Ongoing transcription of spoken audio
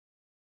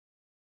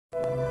Hi,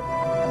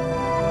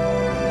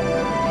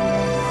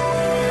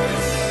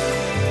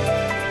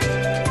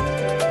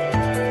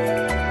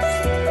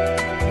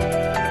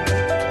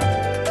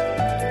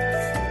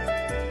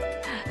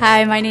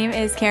 my name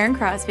is Karen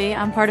Crosby.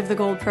 I'm part of the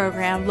Gold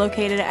program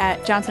located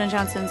at Johnson &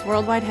 Johnson's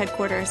worldwide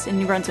headquarters in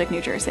New Brunswick,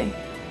 New Jersey.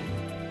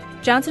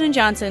 Johnson &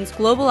 Johnson's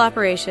Global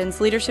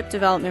Operations Leadership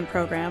Development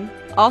Program,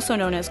 also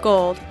known as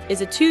Gold, is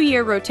a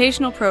 2-year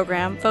rotational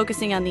program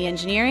focusing on the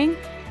engineering,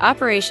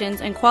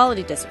 operations, and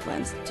quality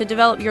disciplines to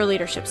develop your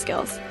leadership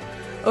skills.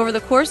 Over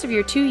the course of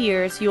your 2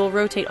 years, you will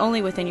rotate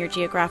only within your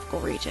geographical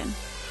region.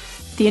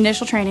 The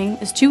initial training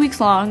is 2 weeks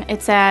long.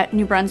 It's at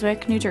New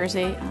Brunswick, New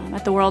Jersey,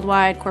 at the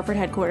worldwide corporate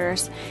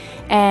headquarters.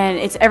 And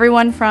it's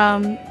everyone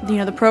from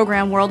the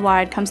program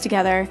worldwide comes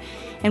together,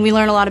 and we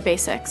learn a lot of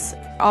basics,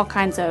 all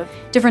kinds of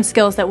different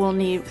skills that we'll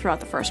need throughout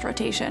the first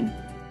rotation.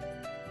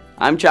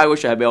 I'm Thiago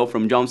Charbel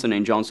from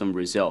Johnson & Johnson,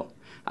 Brazil.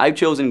 I've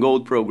chosen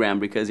Gold program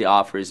because it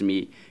offers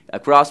me a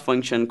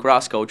cross-function,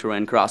 cross-cultural,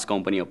 and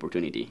cross-company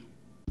opportunity.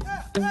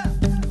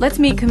 Let's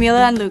meet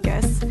Camila and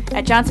Lucas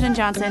at Johnson &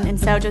 Johnson in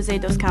São José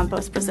dos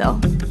Campos, Brazil.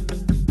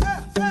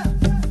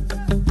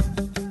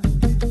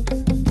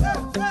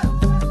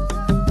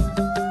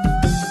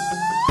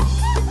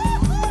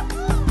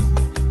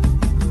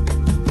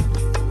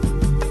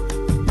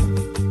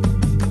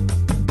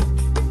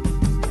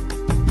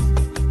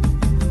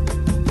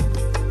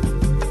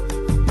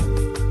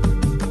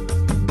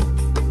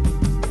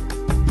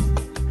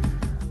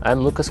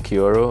 I'm Lucas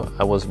Chioro.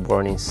 I was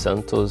born in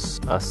Santos,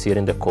 a city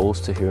in the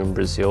coast here in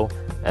Brazil,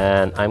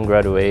 and I'm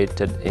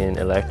graduated in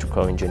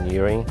electrical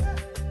engineering.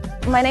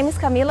 My name is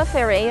Camila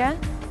Ferreira.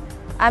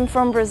 I'm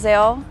from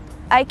Brazil.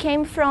 I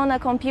came from a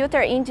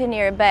computer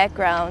engineer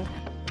background.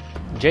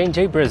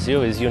 J&J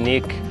Brazil is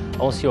unique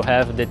once you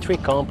have the 3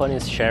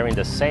 companies sharing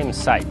the same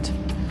site.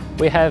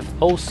 We have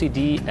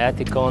OCD,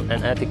 Ethicon,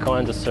 and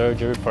Ethicon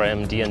Endosurgery for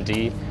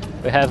MD&D.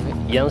 We have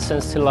Janssen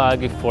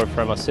Cilag for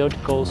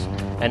pharmaceuticals,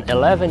 and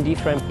 11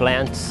 different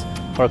plants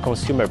for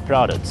consumer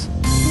products.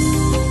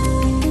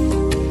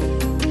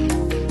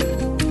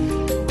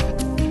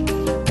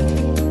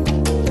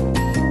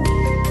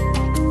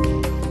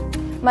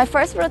 My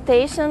first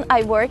rotation,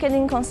 I worked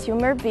in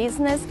consumer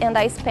business, and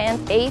I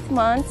spent 8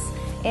 months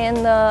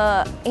in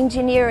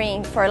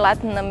engineering for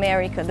Latin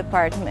America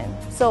department.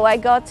 So I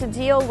got to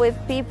deal with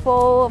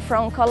people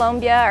from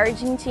Colombia,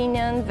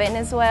 Argentina,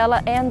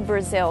 Venezuela, and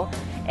Brazil.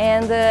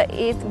 And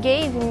it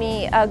gave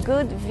me a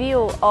good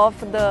view of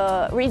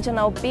the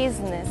regional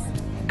business.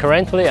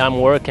 Currently,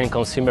 I'm working in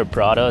consumer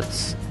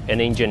products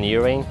and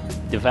engineering,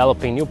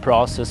 developing new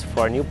process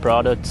for new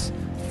products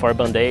for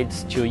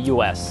Band-Aids to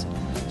US.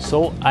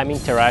 So I'm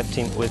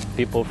interacting with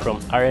people from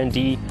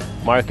R&D,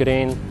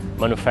 marketing,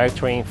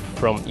 manufacturing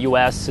from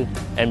US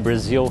and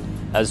Brazil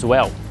as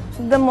well.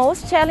 The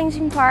most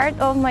challenging part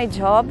of my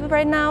job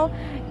right now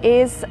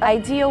is I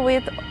deal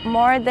with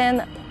more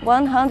than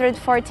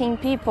 114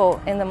 people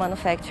in the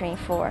manufacturing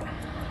floor.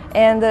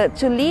 And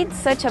to lead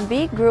such a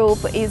big group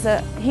is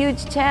a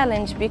huge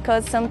challenge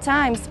because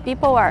sometimes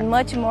people are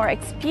much more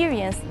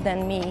experienced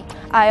than me.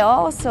 I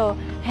also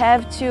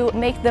have to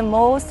make the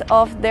most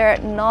of their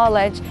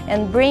knowledge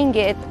and bring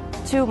it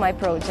to my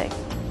project.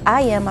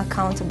 I am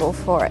accountable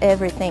for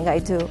everything I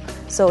do.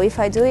 So if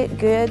I do it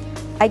good,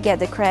 I get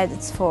the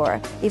credits for.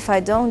 If I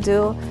don't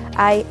do,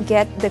 I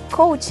get the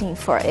coaching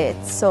for it,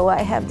 so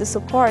I have the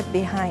support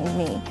behind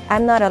me.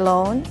 I'm not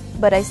alone,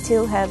 but I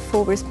still have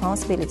full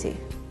responsibility.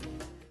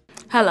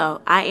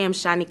 Hello, I am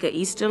Shanika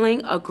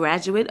Easterling, a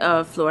graduate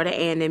of Florida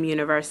A&M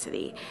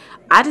University.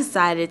 I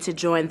decided to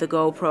join the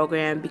Gold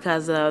program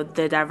because of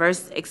the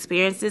diverse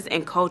experiences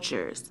and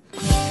cultures.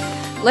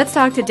 Let's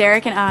talk to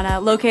Derek and Anna,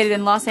 located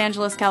in Los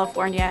Angeles,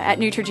 California, at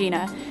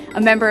Neutrogena,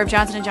 a member of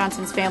Johnson &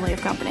 Johnson's family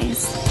of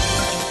companies.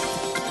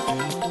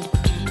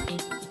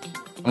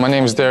 My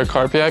name is Derek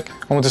Karpiak.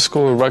 I went to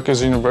school at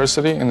Rutgers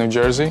University in New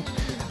Jersey.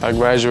 I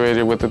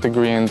graduated with a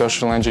degree in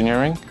industrial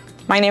engineering.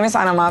 My name is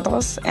Ana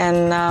Matos,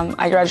 and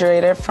I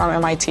graduated from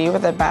MIT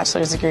with a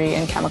bachelor's degree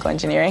in chemical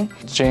engineering.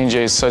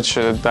 J&J is such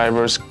a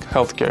diverse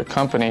healthcare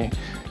company.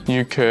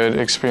 You could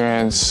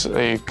experience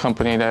a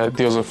company that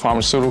deals with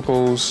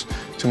pharmaceuticals,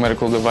 to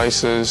medical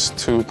devices,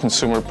 to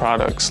consumer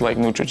products like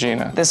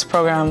Neutrogena. This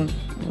program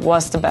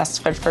was the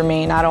best fit for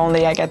me. Not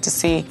only I get to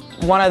see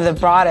one of the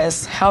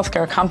broadest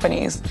healthcare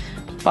companies,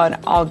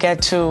 but I'll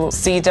get to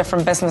see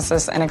different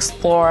businesses and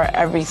explore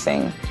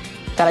everything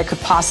that I could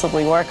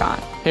possibly work on.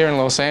 Here in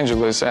Los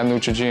Angeles at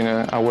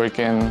Neutrogena, I work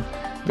in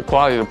the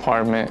quality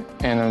department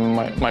and in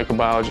the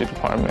microbiology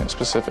department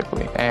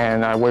specifically.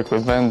 And I work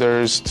with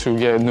vendors to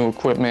get new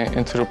equipment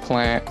into the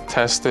plant,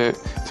 test it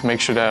to make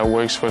sure that it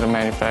works for the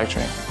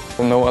manufacturing.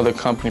 No other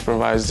company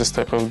provides this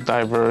type of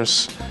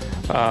diverse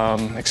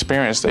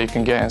experience that you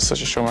can get in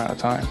such a short amount of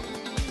time.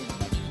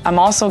 I'm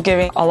also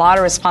giving a lot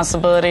of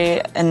responsibility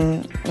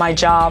in my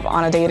job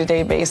on a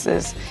day-to-day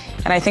basis.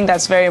 And I think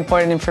that's very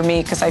important for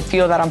me because I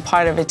feel that I'm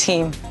part of a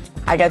team.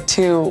 I get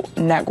to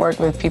network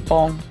with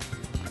people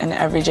in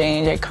every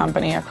J&J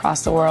company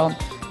across the world.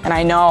 And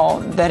I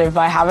know that if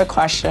I have a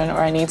question or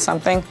I need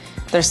something,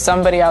 there's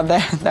somebody out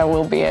there that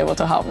will be able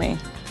to help me.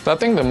 I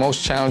think the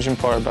most challenging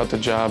part about the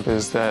job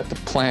is that the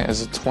plant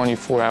is a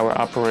 24-hour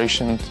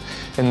operation.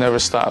 It never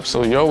stops,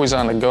 so you're always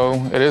on the go.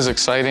 It is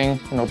exciting,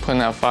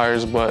 putting out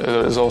fires, but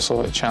it is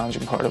also a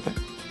challenging part of it.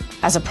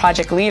 As a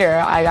project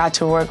leader, I got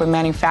to work with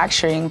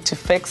manufacturing to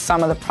fix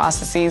some of the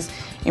processes,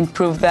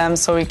 improve them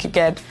so we could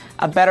get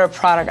a better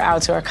product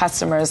out to our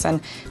customers. And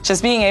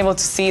just being able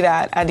to see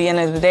that at the end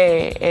of the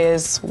day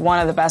is one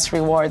of the best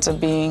rewards of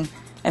being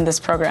in this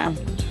program.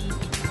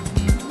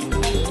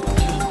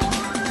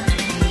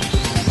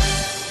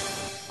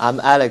 I'm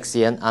Alex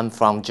Yan. I'm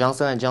from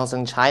Johnson &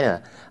 Johnson,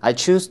 China. I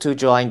choose to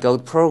join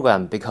Gold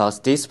program because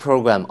this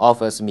program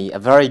offers me a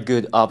very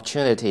good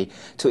opportunity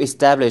to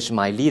establish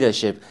my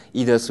leadership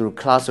either through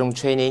classroom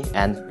training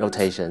and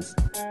rotations.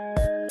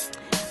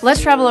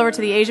 Let's travel over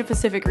to the Asia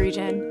Pacific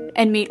region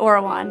and meet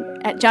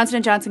Orawan at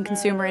Johnson & Johnson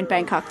Consumer in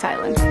Bangkok,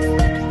 Thailand.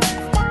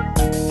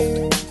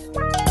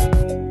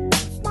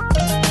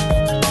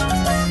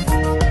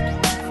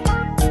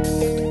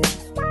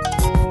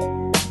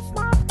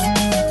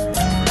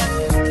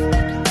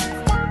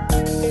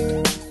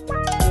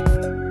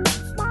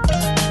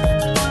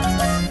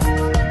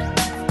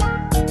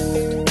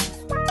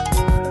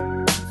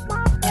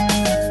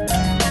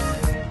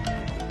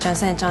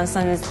 Johnson &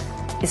 Johnson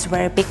is a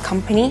very big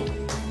company,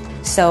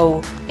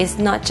 so it's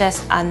not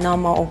just a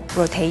normal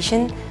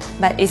rotation,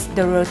 but it's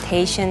the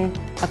rotation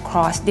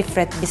across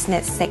different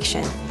business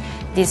sections.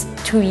 These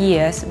 2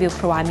 years will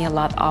provide me a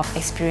lot of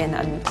experience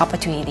and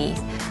opportunities.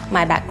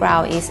 My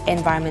background is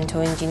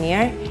environmental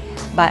engineer,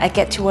 but I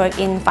get to work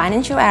in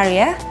financial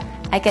area,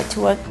 I get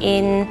to work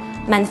in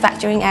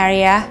manufacturing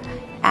area,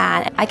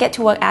 and I get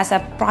to work as a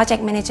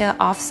project manager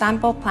of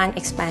sample plant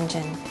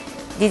expansion.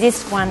 This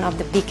is one of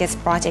the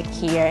biggest projects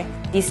here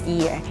this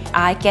year.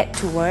 I get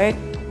to work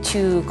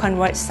to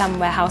convert some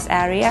warehouse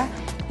area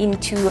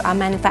into a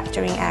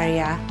manufacturing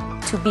area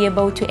to be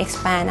able to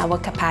expand our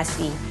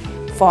capacity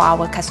for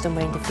our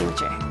customer in the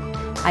future.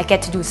 I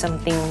get to do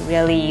something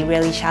really,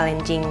 really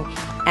challenging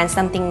and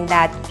something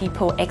that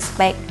people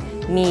expect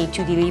me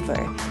to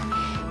deliver.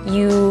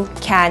 You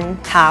can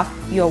have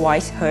your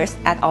voice heard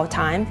at all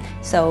times,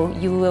 so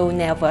you will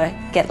never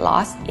get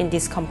lost in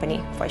this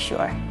company for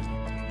sure.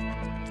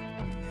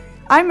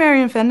 I'm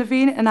Marion van der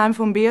Veen and I'm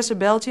from Beersen,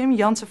 Belgium,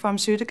 Janssen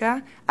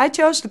Pharmaceutica. I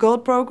chose the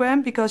Gold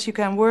program because you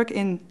can work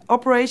in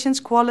operations,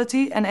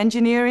 quality and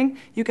engineering.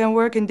 You can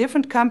work in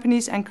different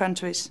companies and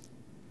countries.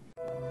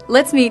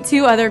 Let's meet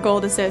 2 other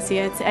Gold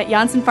associates at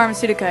Janssen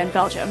Pharmaceutica in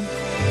Belgium.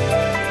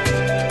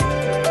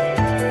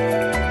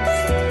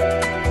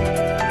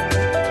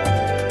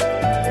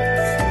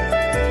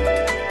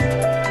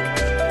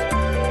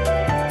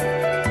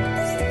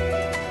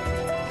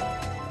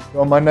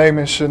 Well, my name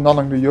is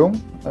Nanning de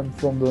Jong. I'm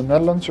from the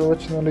Netherlands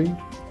originally.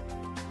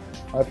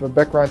 I have a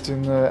background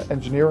in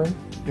engineering,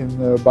 in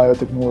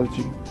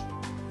biotechnology.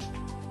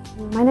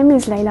 My name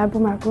is Leila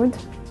Boumargoud.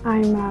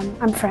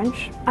 I'm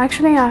French.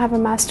 Actually, I have a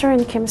master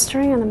in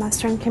chemistry and a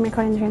master in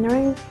chemical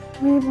engineering.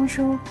 Oui,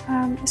 bonjour.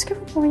 Est-ce que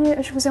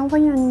je vous ai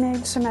envoyé un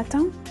email ce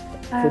matin?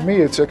 For me,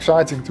 it's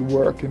exciting to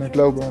work in a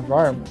global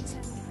environment.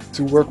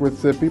 To work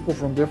with people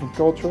from different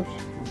cultures.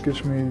 It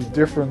gives me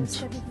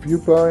different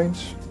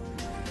viewpoints.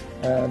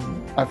 And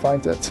I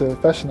find that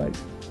fascinating.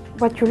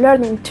 What you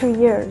learn in 2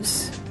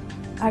 years,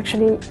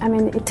 actually,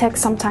 it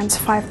takes sometimes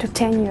 5 to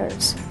 10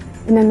 years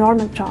in a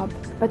normal job.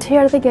 But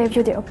here they gave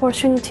you the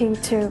opportunity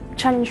to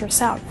challenge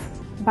yourself.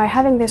 By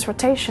having this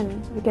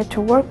rotation, you get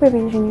to work with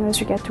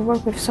engineers, you get to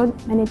work with so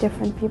many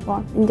different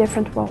people in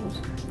different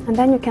roles. And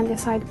then you can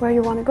decide where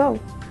you want to go.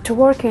 To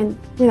work in,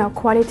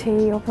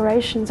 quality,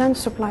 operations and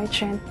supply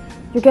chain,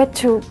 you get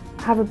to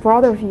have a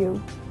broader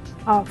view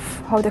of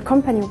how the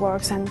company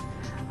works and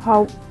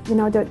how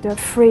the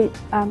 3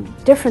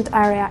 different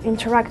areas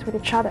interact with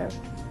each other,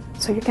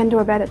 so you can do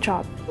a better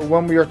job.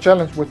 When we are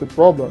challenged with a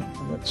problem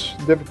and it's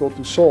difficult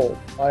to solve,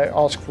 I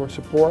ask for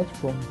support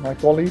from my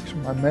colleagues,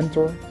 my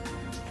mentor,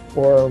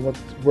 or what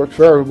works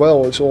very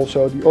well is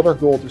also the other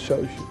Gold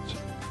associates,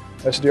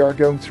 as they are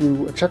going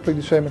through exactly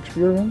the same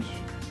experience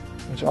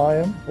as I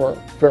am, or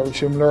very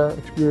similar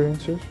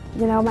experiences.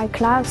 My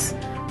class,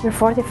 we're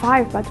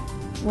 45, but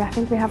I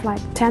think we have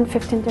like 10,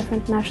 15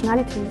 different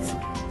nationalities.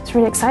 It's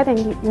really exciting.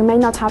 You may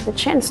not have the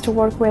chance to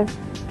work with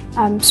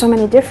so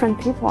many different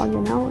people, in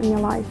your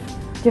life.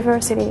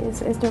 Diversity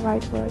is the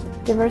right word.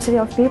 Diversity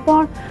of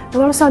people,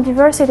 but also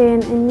diversity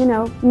in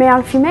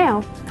male,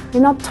 female. We're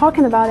not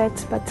talking about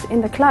it, but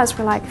in the class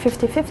we're like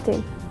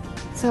 50-50.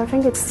 So I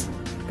think it's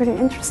pretty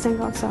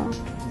interesting also.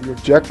 The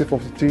objective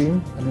of the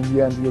team, and in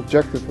the end the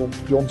objective of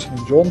Johnson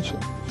 & Johnson,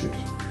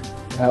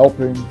 is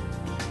helping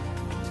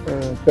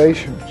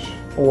patients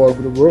all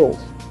over the world.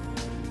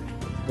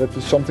 That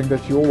is something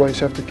that you always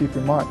have to keep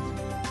in mind.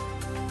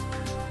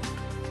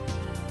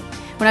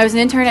 When I was an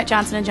intern at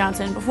Johnson &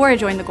 Johnson, before I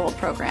joined the Gold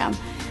program,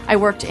 I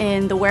worked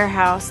in the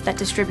warehouse that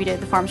distributed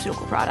the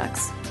pharmaceutical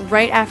products.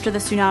 Right after the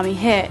tsunami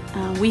hit,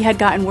 we had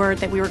gotten word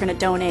that we were going to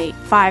donate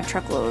 5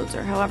 truckloads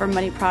or however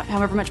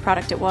much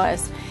product it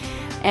was.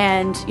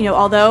 And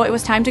although it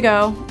was time to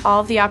go, all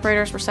of the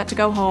operators were set to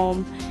go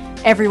home,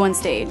 everyone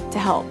stayed to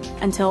help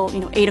until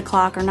 8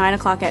 o'clock or 9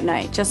 o'clock at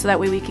night, just so that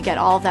way we could get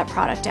all of that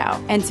product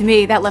out. And to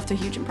me, that left a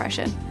huge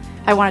impression.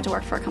 I wanted to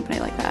work for a company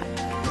like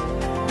that.